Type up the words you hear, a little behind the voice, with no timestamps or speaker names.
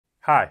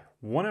Hi,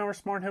 1 Hour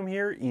Smart Home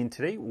here, and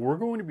today we're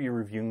going to be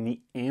reviewing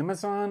the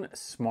Amazon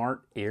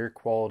Smart Air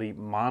Quality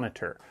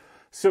Monitor.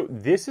 So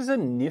this is a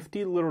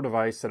nifty little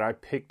device that I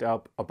picked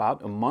up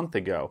about a month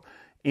ago,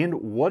 and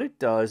what it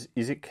does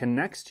is it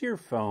connects to your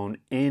phone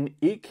and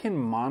it can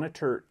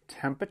monitor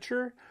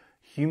temperature,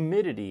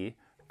 humidity,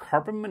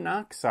 carbon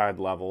monoxide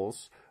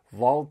levels,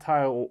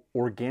 volatile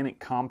organic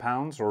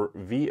compounds or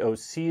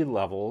VOC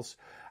levels,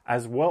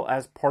 as well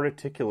as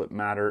particulate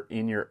matter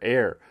in your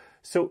air.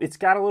 So it's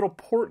got a little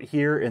port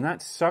here and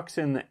that sucks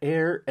in the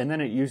air, and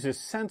then it uses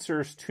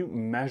sensors to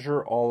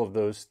measure all of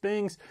those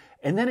things,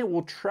 and then it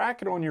will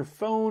track it on your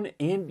phone,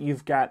 and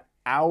you've got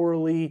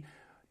hourly,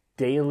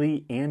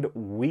 daily, and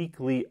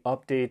weekly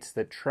updates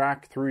that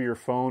track through your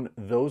phone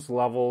those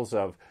levels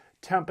of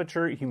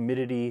temperature,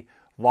 humidity,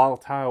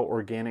 volatile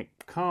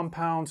organic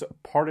compounds,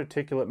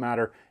 particulate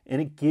matter,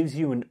 and it gives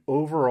you an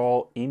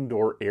overall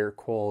indoor air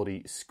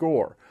quality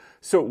score.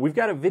 So we've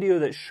got a video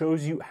that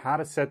shows you how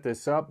to set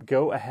this up.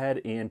 Go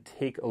ahead and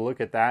take a look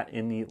at that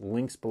in the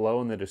links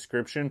below in the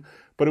description.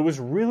 But it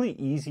was really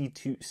easy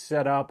to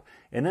set up,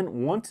 and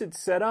then once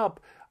it's set up,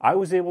 I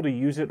was able to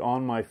use it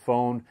on my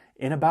phone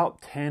in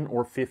about 10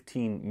 or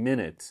 15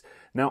 minutes.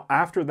 Now,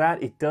 after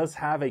that, it does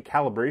have a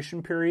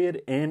calibration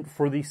period, and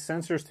for these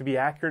sensors to be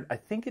accurate, I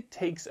think it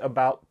takes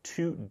about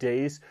 2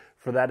 days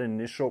for that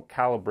initial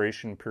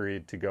calibration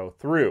period to go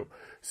through.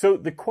 So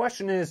the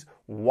question is,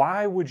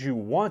 why would you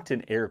want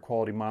an air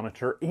quality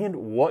monitor, and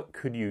what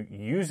could you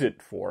use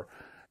it for?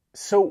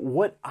 So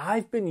what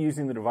I've been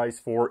using the device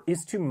for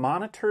is to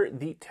monitor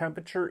the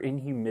temperature and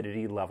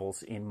humidity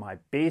levels in my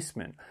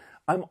basement.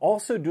 I'm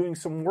also doing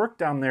some work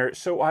down there,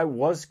 so I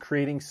was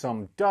creating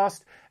some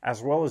dust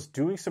as well as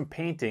doing some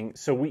painting,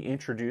 so we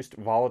introduced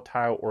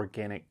volatile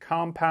organic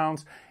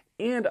compounds,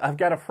 and I've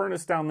got a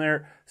furnace down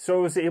there, so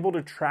I was able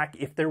to track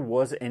if there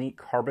was any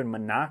carbon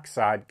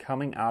monoxide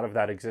coming out of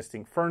that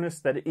existing furnace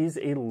that is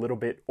a little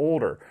bit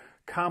older.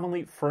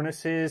 Commonly,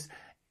 furnaces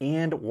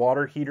and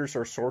water heaters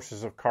are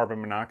sources of carbon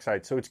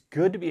monoxide, so it's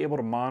good to be able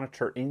to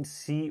monitor and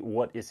see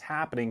what is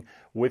happening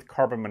with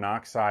carbon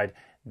monoxide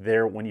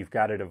there when you've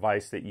got a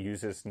device that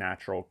uses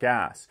natural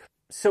gas.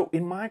 So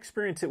in my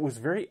experience, it was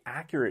very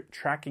accurate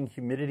tracking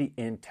humidity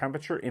and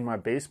temperature in my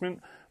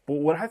basement, but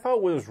what I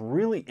thought was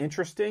really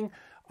interesting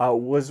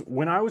was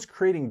when I was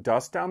creating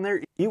dust down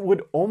there, it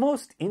would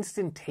almost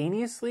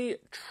instantaneously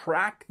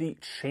track the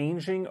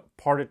changing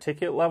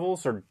particulate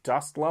levels or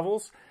dust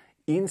levels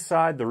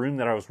inside the room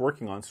that I was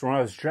working on. So when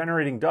I was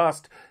generating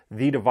dust,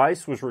 the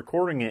device was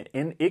recording it,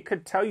 and it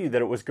could tell you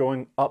that it was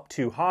going up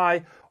too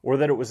high or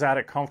that it was at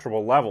a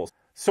comfortable level.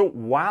 So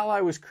while I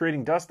was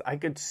creating dust, I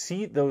could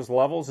see those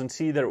levels and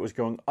see that it was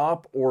going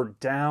up or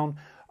down.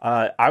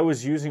 I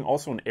was using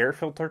also an air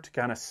filter to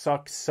kind of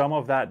suck some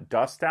of that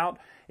dust out.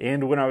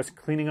 And when I was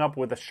cleaning up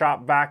with a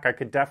shop vac, I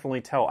could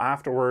definitely tell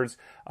afterwards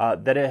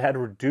that it had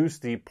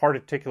reduced the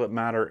particulate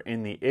matter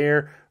in the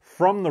air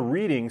from the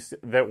readings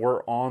that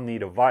were on the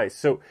device.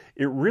 So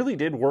it really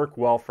did work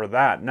well for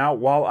that. Now,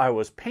 while I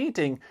was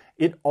painting,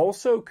 it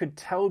also could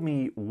tell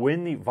me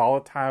when the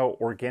volatile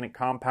organic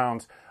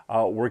compounds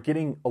were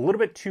getting a little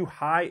bit too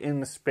high in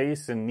the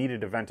space and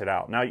needed to vent it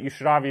out. Now, you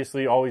should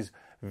obviously always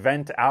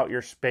vent out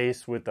your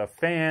space with a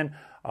fan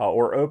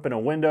or open a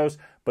windows,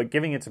 but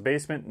given it's a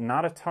basement,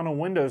 not a ton of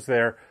windows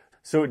there.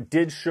 So it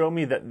did show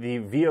me that the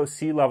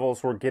VOC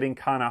levels were getting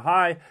kind of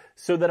high,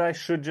 so that I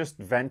should just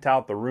vent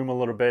out the room a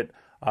little bit,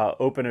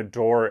 open a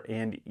door,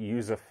 and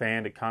use a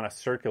fan to kind of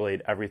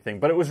circulate everything.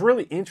 But it was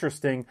really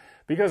interesting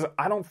because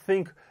I don't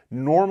think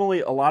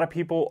normally a lot of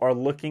people are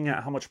looking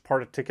at how much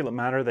particulate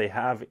matter they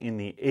have in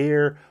the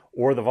air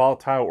or the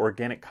volatile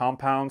organic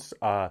compounds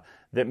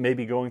that may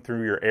be going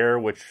through your air,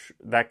 which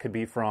that could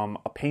be from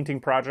a painting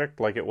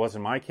project like it was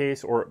in my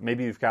case, or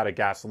maybe you've got a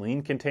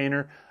gasoline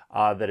container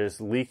that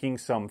is leaking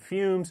some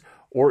fumes,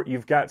 or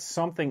you've got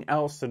something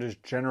else that is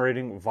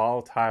generating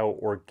volatile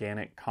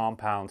organic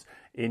compounds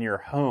in your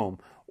home,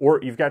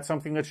 or you've got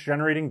something that's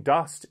generating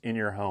dust in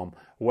your home,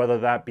 whether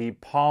that be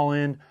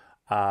pollen,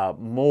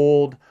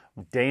 mold,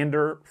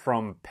 dander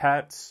from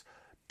pets,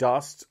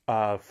 dust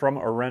from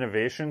a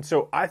renovation.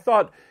 So I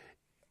thought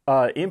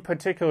in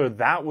particular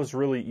that was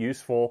really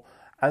useful,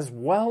 as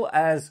well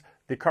as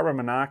the carbon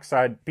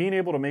monoxide, being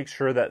able to make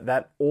sure that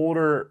that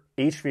older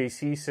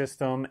HVAC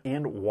system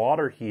and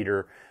water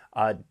heater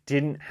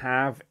didn't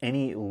have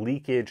any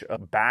leakage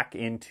back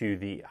into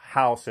the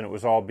house, and it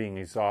was all being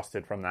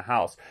exhausted from the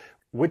house,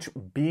 which,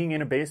 being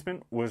in a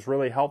basement, was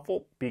really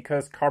helpful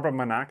because carbon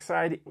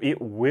monoxide,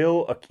 it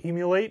will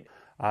accumulate,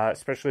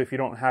 especially if you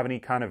don't have any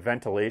kind of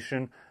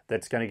ventilation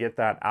that's going to get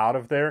that out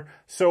of there.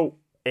 So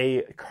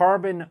a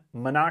carbon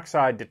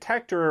monoxide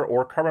detector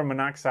or carbon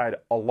monoxide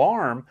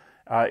alarm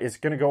is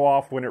going to go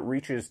off when it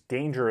reaches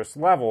dangerous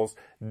levels.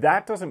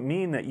 That doesn't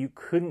mean that you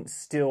couldn't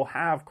still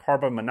have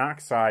carbon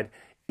monoxide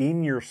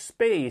in your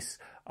space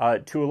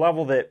to a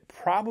level that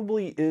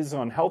probably is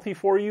unhealthy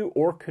for you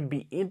or could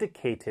be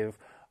indicative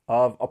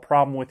of a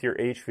problem with your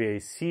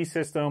HVAC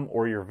system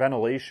or your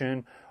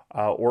ventilation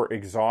or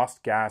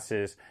exhaust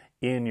gases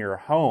in your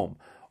home.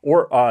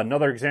 Or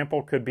another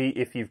example could be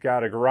if you've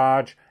got a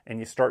garage and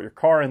you start your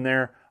car in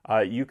there,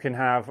 you can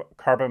have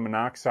carbon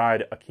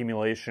monoxide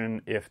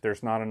accumulation if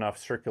there's not enough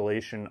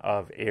circulation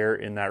of air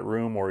in that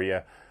room, or you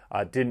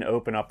didn't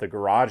open up the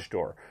garage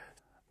door.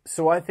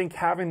 So I think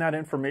having that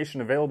information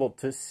available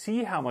to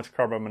see how much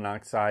carbon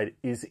monoxide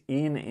is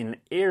in an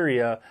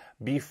area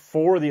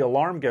before the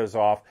alarm goes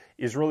off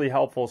is really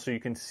helpful, so you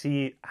can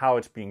see how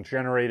it's being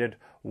generated,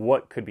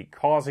 what could be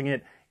causing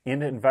it,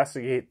 and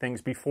investigate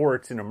things before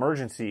it's an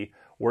emergency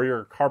where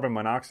your carbon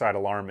monoxide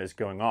alarm is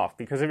going off.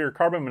 Because if your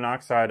carbon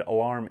monoxide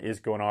alarm is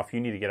going off,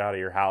 you need to get out of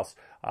your house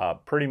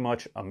pretty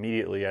much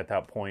immediately at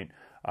that point.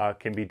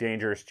 Can be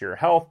dangerous to your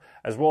health,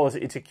 as well as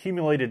it's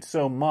accumulated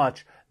so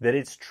much that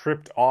it's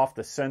tripped off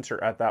the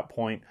sensor at that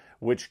point,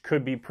 which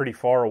could be pretty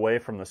far away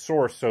from the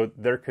source. So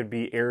there could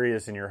be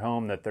areas in your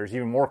home that there's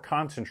even more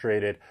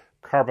concentrated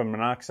carbon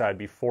monoxide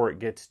before it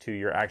gets to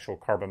your actual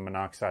carbon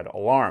monoxide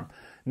alarm.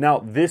 Now,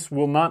 this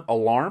will not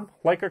alarm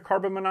like a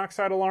carbon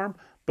monoxide alarm,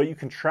 but you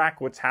can track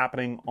what's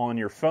happening on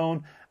your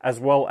phone, as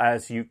well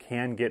as you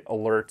can get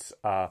alerts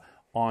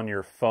on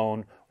your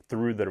phone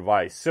through the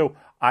device. So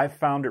I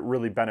found it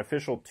really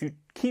beneficial to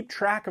keep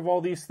track of all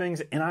these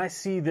things, and I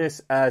see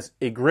this as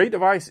a great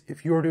device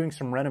if you're doing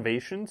some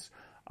renovations,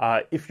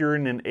 if you're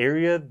in an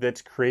area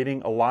that's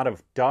creating a lot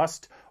of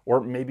dust, or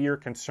maybe you're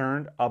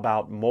concerned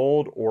about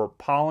mold or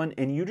pollen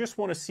and you just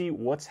want to see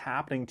what's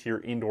happening to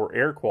your indoor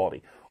air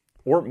quality.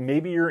 Or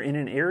maybe you're in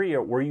an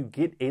area where you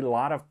get a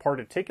lot of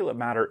particulate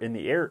matter in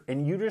the air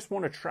and you just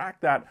want to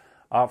track that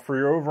for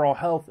your overall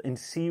health and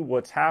see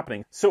what's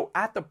happening. So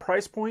at the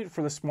price point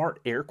for the Smart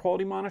Air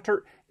Quality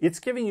Monitor,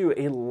 it's giving you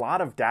a lot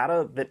of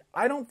data that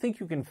I don't think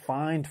you can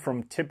find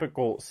from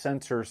typical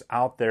sensors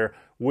out there,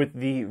 with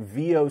the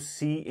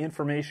VOC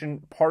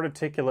information,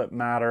 particulate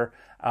matter,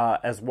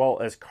 as well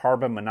as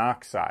carbon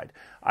monoxide.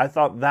 I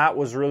thought that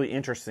was really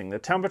interesting. The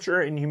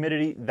temperature and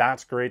humidity,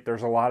 that's great.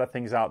 There's a lot of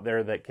things out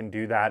there that can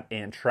do that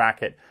and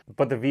track it.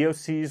 But the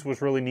VOCs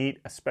was really neat,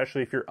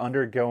 especially if you're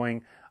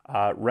undergoing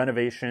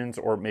renovations,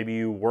 or maybe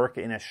you work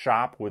in a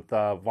shop with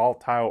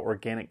volatile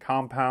organic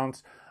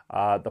compounds.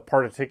 The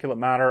particulate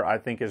matter, I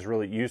think, is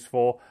really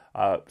useful,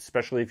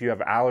 especially if you have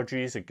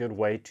allergies, a good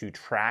way to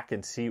track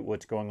and see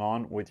what's going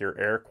on with your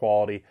air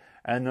quality.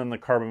 And then the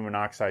carbon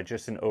monoxide,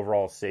 just an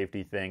overall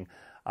safety thing,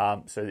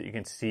 so that you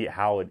can see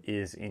how it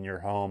is in your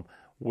home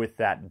with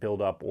that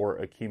buildup or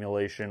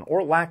accumulation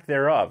or lack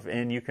thereof.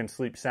 And you can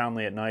sleep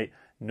soundly at night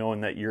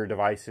knowing that your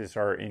devices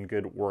are in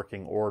good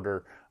working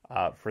order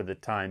for the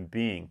time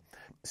being.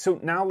 So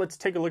now let's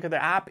take a look at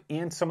the app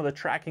and some of the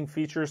tracking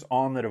features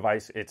on the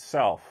device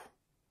itself.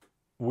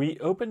 We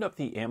opened up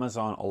the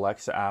Amazon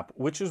Alexa app,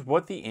 which is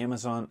what the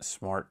Amazon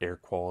Smart Air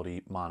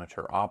Quality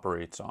Monitor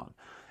operates on.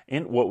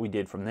 And what we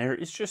did from there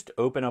is just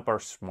open up our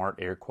Smart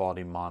Air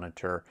Quality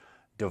Monitor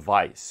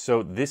device.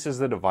 So this is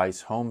the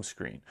device home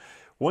screen.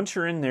 Once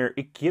you're in there,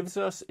 it gives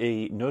us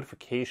a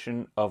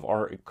notification of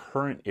our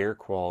current air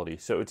quality.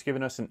 So it's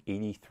given us an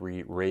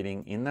 83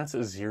 rating, and that's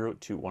a 0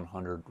 to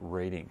 100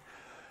 rating.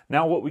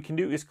 Now what we can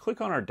do is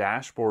click on our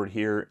dashboard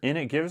here, and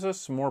it gives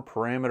us some more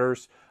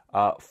parameters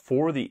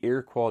for the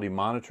air quality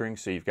monitoring.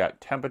 So you've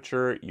got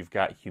temperature, you've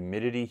got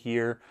humidity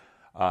here,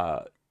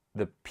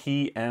 the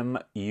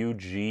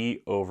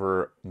PMUG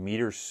over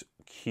meters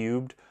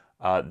cubed,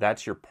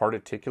 that's your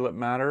particulate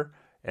matter.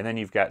 And then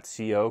you've got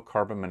CO,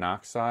 carbon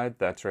monoxide,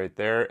 that's right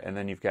there. And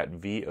then you've got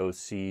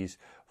VOCs,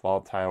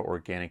 volatile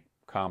organic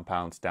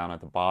compounds, down at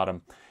the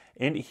bottom.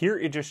 And here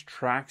it just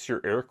tracks your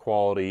air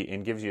quality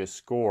and gives you a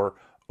score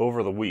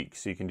over the week.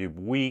 So you can do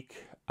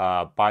week,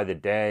 by the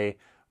day,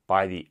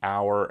 by the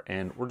hour,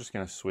 and we're just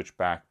going to switch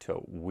back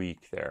to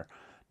week there.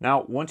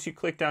 Now, once you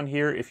click down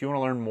here, if you want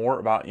to learn more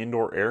about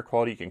indoor air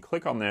quality, you can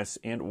click on this,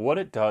 and what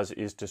it does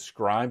is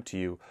describe to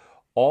you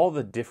all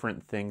the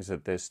different things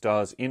that this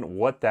does and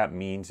what that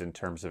means in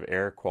terms of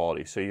air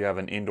quality. So you have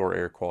an indoor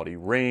air quality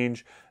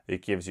range.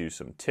 It gives you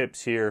some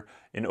tips here,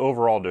 an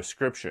overall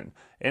description.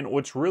 And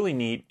what's really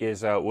neat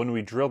is when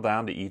we drill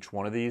down to each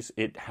one of these,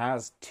 it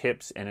has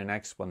tips and an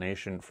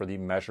explanation for the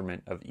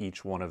measurement of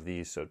each one of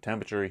these. So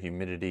temperature,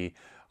 humidity,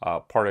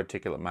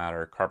 particulate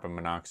matter, carbon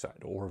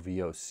monoxide, or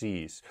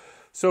VOCs.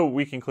 So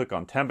we can click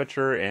on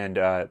temperature,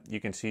 and you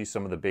can see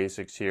some of the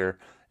basics here.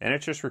 And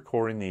it's just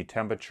recording the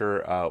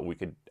temperature. We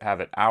could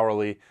have it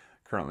hourly.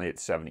 Currently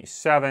it's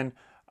 77.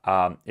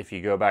 If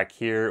you go back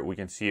here, we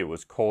can see it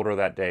was colder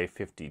that day,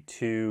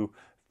 52,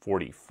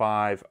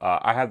 45.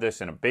 I had this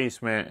in a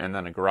basement and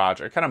then a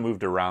garage. I kind of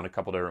moved around a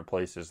couple different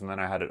places, and then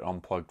I had it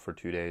unplugged for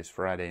 2 days,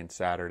 Friday and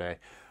Saturday.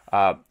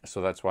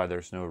 So that's why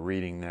there's no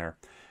reading there.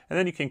 And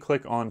then you can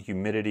click on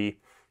humidity.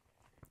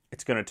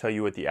 It's going to tell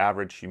you what the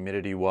average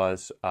humidity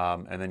was,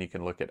 and then you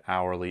can look at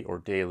hourly or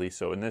daily.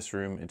 So in this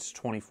room, it's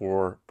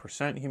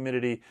 24%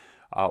 humidity,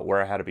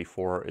 where I had it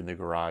before in the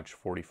garage,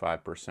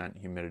 45%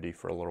 humidity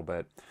for a little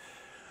bit.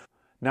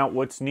 Now,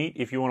 what's neat,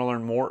 if you want to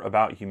learn more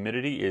about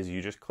humidity, is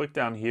you just click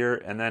down here,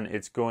 and then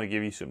it's going to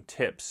give you some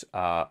tips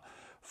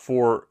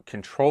for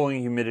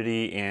controlling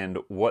humidity and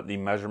what the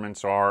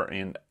measurements are.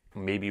 And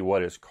maybe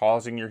what is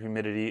causing your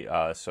humidity,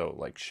 so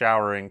like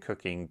showering,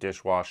 cooking,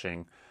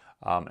 dishwashing,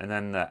 and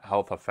then the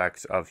health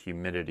effects of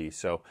humidity.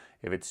 So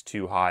if it's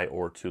too high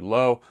or too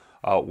low,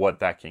 what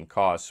that can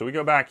cause. So we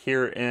go back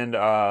here, and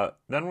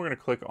then we're going to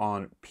click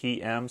on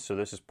PM. So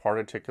this is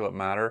particulate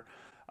matter.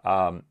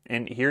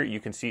 And here you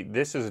can see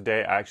this is a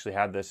day I actually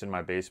had this in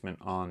my basement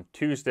on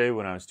Tuesday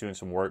when I was doing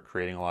some work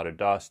creating a lot of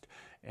dust.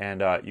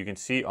 And you can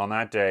see on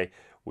that day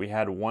we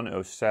had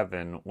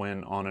 107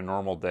 when on a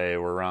normal day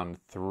we're around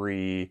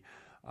 3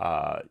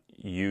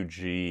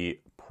 UG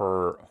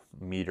per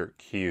meter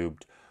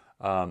cubed.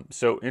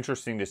 So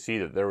interesting to see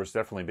that there was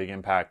definitely a big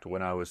impact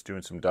when I was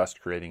doing some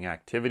dust creating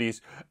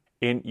activities,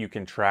 and you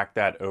can track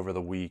that over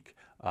the week,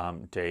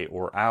 day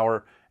or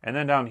hour. And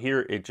then down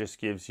here, it just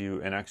gives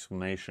you an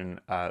explanation.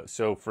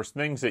 So for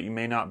things that you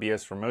may not be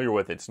as familiar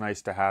with, it's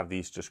nice to have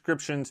these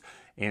descriptions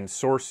and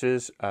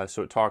sources.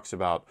 So it talks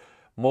about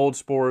mold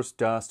spores,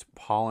 dust,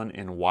 pollen,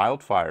 and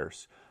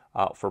wildfires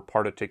for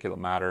particulate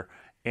matter,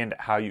 and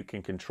how you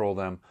can control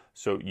them.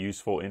 So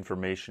useful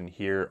information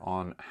here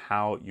on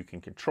how you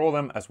can control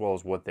them as well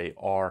as what they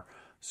are.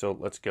 So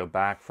let's go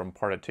back from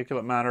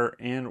particulate matter,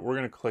 and we're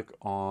going to click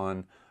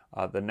on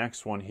the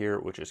next one here,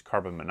 which is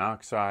carbon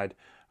monoxide.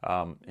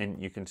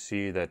 And you can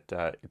see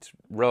that it's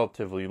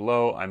relatively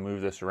low. I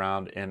moved this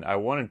around, and I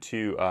wanted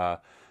to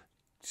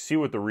see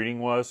what the reading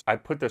was. I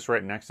put this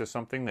right next to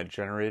something that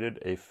generated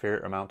a fair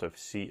amount of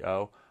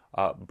CO,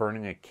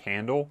 burning a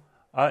candle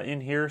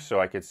in here, so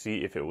I could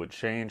see if it would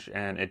change,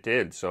 and it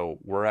did. So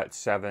we're at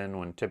 7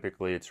 when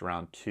typically it's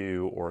around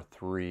 2 or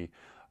 3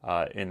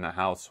 in the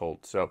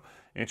household. So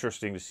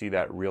interesting to see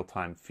that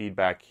real-time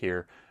feedback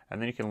here.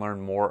 And then you can learn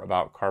more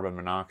about carbon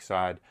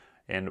monoxide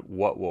and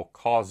what will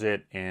cause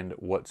it, and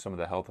what some of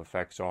the health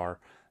effects are,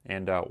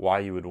 and why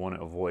you would want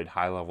to avoid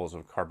high levels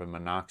of carbon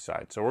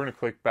monoxide. So we're going to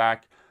click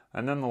back.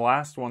 And then the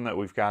last one that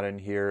we've got in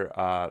here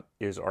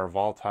is our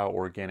volatile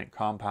organic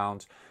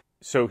compounds.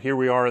 So here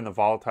we are in the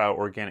volatile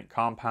organic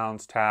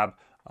compounds tab.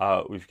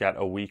 We've got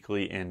a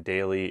weekly and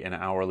daily and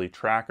hourly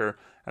tracker.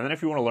 And then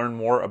if you want to learn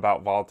more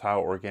about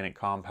volatile organic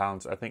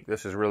compounds, I think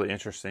this is really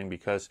interesting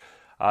because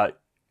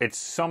it's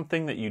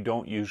something that you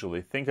don't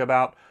usually think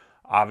about.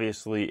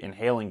 Obviously,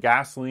 inhaling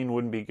gasoline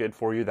wouldn't be good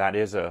for you. That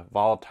is a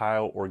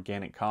volatile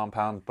organic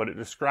compound, but it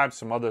describes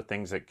some other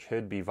things that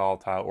could be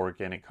volatile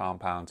organic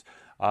compounds,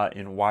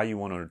 and why you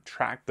want to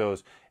track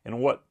those and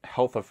what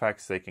health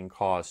effects they can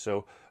cause.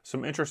 So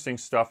some interesting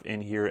stuff in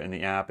here in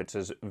the app. It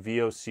says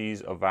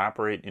VOCs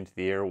evaporate into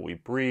the air we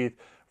breathe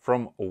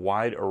from a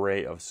wide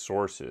array of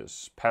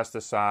sources: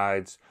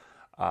 pesticides,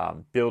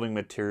 building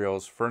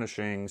materials,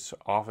 furnishings,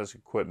 office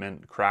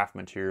equipment, craft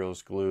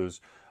materials,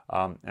 glues,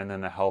 and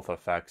then the health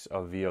effects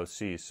of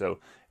VOC. So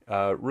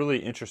really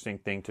interesting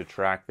thing to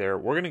track there.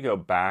 We're going to go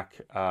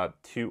back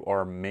to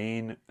our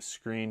main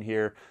screen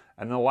here.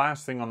 And the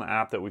last thing on the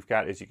app that we've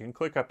got is you can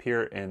click up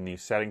here in the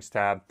settings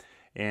tab,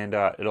 and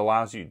it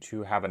allows you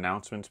to have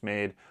announcements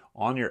made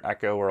on your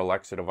Echo or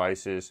Alexa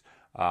devices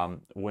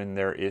when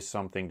there is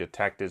something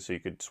detected. So you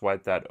could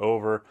swipe that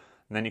over,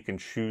 and then you can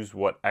choose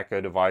what Echo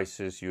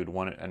devices you would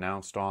want it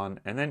announced on.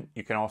 And then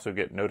you can also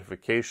get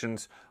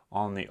notifications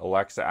on the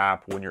Alexa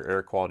app when your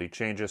air quality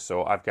changes.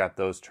 So I've got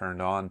those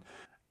turned on.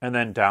 And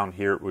then down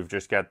here, we've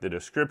just got the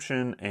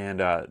description and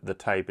the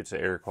type. It's an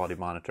air quality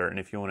monitor. And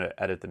if you want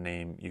to edit the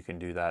name, you can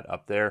do that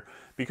up there,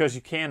 because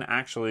you can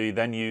actually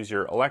then use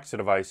your Alexa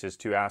devices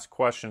to ask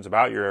questions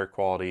about your air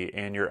quality,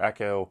 and your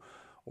Echo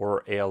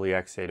or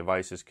Alexa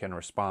devices can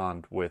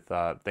respond with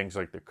things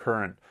like the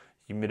current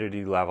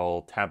humidity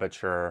level,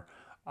 temperature,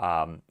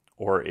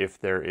 or if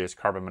there is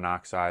carbon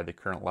monoxide, the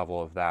current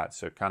level of that.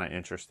 So kind of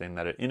interesting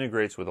that it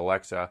integrates with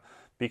Alexa,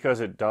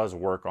 because it does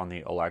work on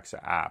the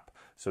Alexa app.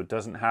 So it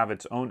doesn't have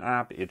its own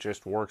app, it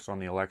just works on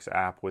the Alexa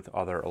app with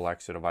other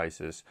Alexa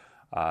devices,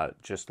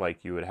 just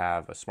like you would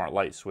have a smart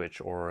light switch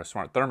or a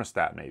smart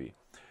thermostat maybe.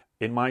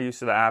 In my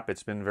use of the app,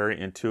 it's been very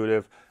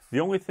intuitive.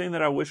 The only thing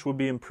that I wish would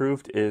be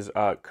improved is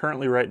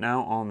currently right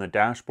now on the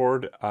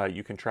dashboard,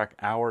 you can track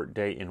hour,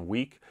 day, and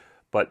week,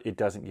 but it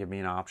doesn't give me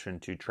an option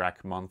to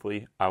track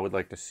monthly. I would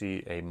like to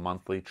see a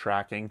monthly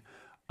tracking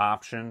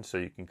option, so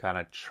you can kind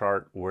of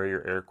chart where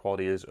your air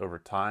quality is over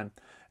time,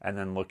 and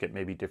then look at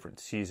maybe different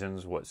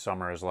seasons, what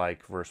summer is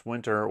like versus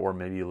winter, or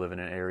maybe you live in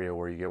an area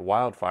where you get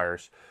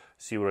wildfires,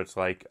 see what it's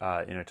like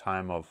in a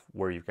time of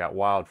where you've got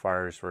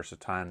wildfires versus a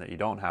time that you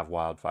don't have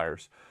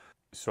wildfires.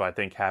 So I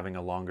think having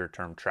a longer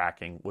term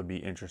tracking would be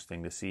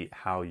interesting to see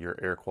how your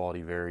air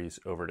quality varies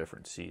over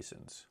different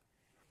seasons.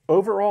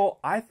 Overall,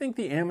 I think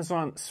the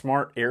Amazon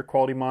Smart Air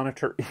Quality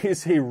Monitor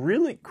is a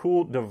really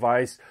cool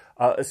device,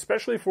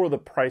 especially for the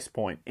price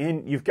point.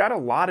 And you've got a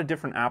lot of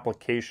different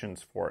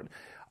applications for it.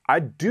 I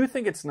do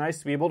think it's nice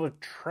to be able to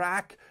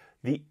track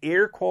the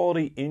air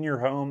quality in your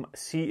home,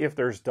 see if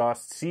there's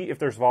dust, see if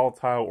there's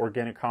volatile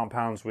organic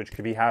compounds, which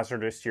could be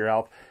hazardous to your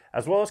health,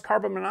 as well as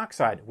carbon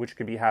monoxide, which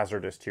could be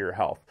hazardous to your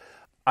health.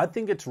 I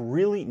think it's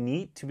really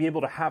neat to be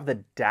able to have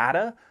the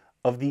data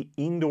of the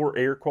indoor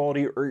air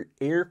quality or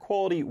air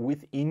quality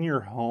within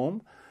your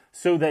home,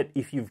 so that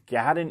if you've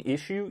got an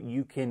issue,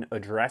 you can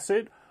address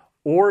it,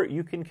 or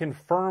you can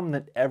confirm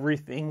that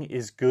everything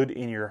is good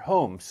in your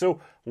home. So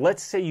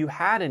let's say you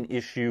had an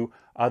issue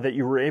that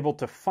you were able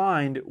to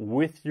find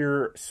with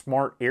your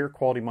smart air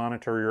quality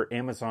monitor, your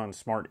Amazon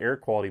smart air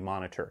quality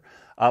monitor.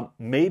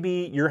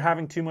 Maybe you're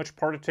having too much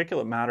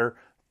particulate matter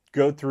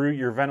go through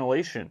your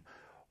ventilation.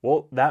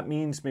 Well, that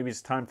means maybe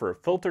it's time for a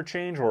filter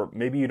change, or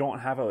maybe you don't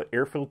have an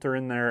air filter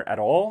in there at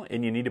all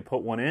and you need to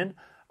put one in.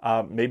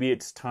 Maybe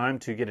it's time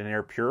to get an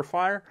air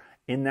purifier.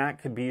 And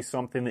that could be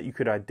something that you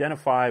could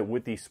identify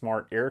with the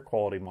smart air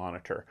quality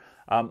monitor.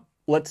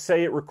 Let's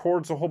say it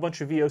records a whole bunch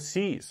of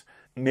VOCs.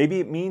 Maybe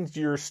it means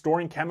you're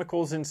storing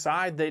chemicals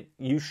inside that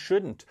you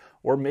shouldn't.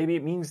 Or maybe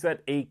it means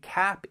that a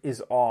cap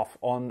is off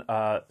on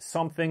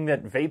something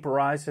that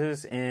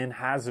vaporizes and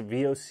has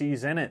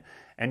VOCs in it,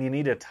 and you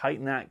need to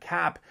tighten that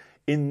cap.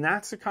 And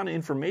that's the kind of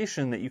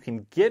information that you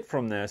can get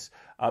from this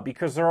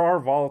because there are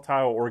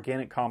volatile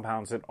organic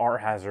compounds that are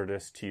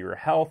hazardous to your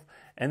health.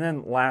 And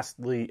then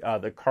lastly,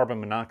 the carbon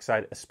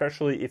monoxide,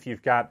 especially if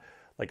you've got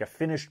like a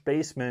finished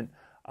basement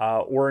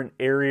or an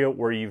area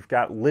where you've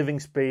got living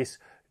space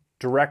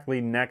directly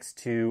next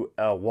to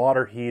a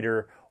water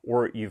heater,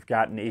 or you've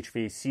got an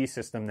HVAC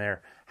system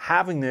there.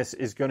 Having this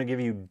is going to give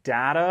you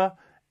data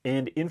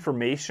and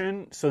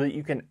information so that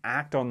you can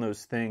act on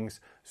those things,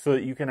 so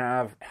that you can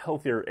have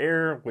healthier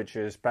air, which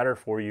is better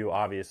for you,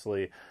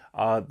 obviously,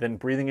 than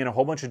breathing in a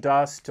whole bunch of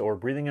dust or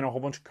breathing in a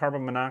whole bunch of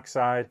carbon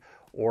monoxide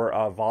or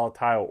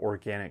volatile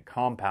organic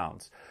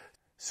compounds.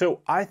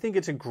 So I think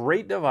it's a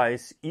great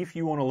device if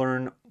you want to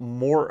learn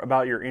more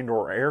about your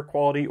indoor air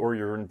quality, or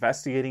you're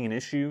investigating an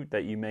issue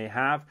that you may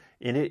have,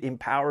 and it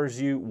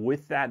empowers you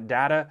with that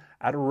data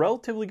at a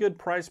relatively good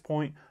price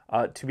point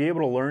to be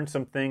able to learn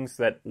some things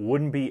that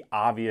wouldn't be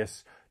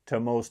obvious to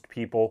most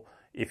people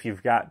if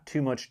you've got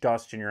too much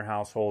dust in your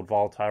household,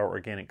 volatile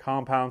organic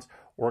compounds,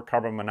 or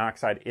carbon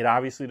monoxide. It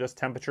obviously does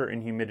temperature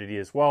and humidity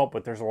as well,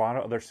 but there's a lot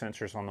of other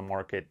sensors on the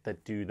market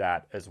that do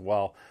that as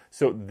well.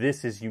 So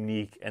this is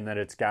unique in that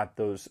it's got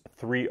those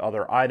 3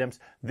 other items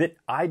that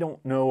I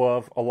don't know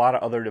of a lot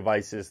of other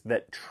devices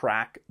that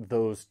track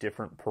those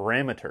different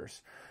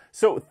parameters.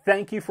 So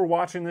thank you for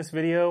watching this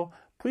video.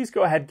 Please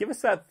go ahead, give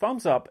us that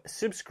thumbs up,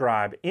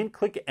 subscribe, and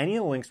click any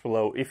of the links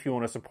below if you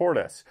want to support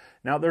us.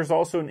 Now, there's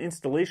also an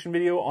installation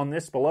video on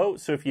this below,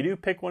 so if you do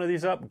pick one of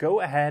these up, go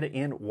ahead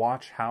and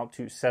watch how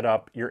to set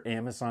up your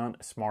Amazon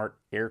Smart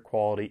Air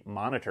Quality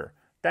Monitor.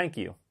 Thank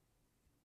you.